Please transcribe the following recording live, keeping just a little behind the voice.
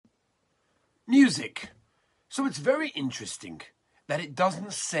Music. So it's very interesting that it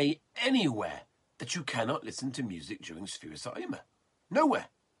doesn't say anywhere that you cannot listen to music during Sfiras HaOmer. Nowhere.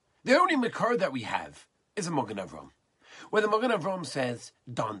 The only makar that we have is a Magen Avraham, where the Magen Avraham says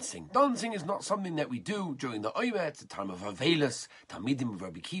dancing. Dancing is not something that we do during the Omer. It's a time of Avelis, Talmidim of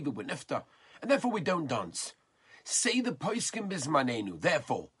Rabbi Kiva with Nifta, and therefore we don't dance. Say the Poiskim Bismanenu.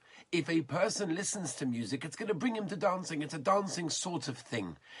 Therefore, if a person listens to music, it's going to bring him to dancing. It's a dancing sort of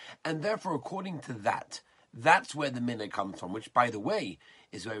thing. And therefore, according to that, that's where the minhag comes from, which, by the way,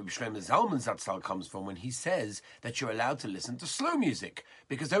 is where Shlomo Zalman Zatzal comes from when he says that you're allowed to listen to slow music,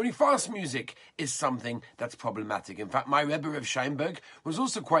 because only fast music is something that's problematic. In fact, my Rebbe of Scheinberg was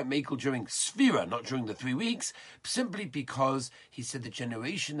also quite makel during Sfira, not during the 3 weeks, simply because he said the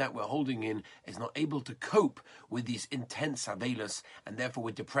generation that we're holding in is not able to cope with these intense avelos, and therefore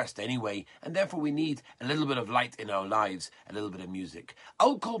we're depressed anyway, and therefore we need a little bit of light in our lives, a little bit of music.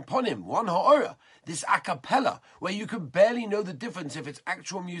 I'll call upon him, one ha'ora, this a cappella, where you can barely know the difference if it's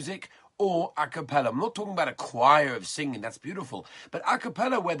actual music or a cappella. I'm not talking about a choir of singing, that's beautiful, but a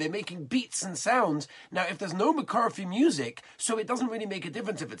cappella where they're making beats and sounds. Now, if there's no McCarthy music, so it doesn't really make a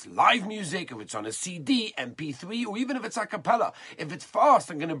difference if it's live music, if it's on a CD, MP3, or even if it's a cappella. If it's fast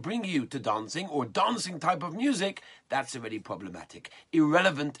and going to bring you to dancing or dancing type of music, that's already problematic.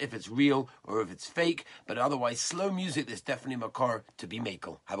 Irrelevant if it's real or if it's fake, but otherwise slow music, there's definitely makar to be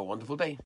makel. Have a wonderful day.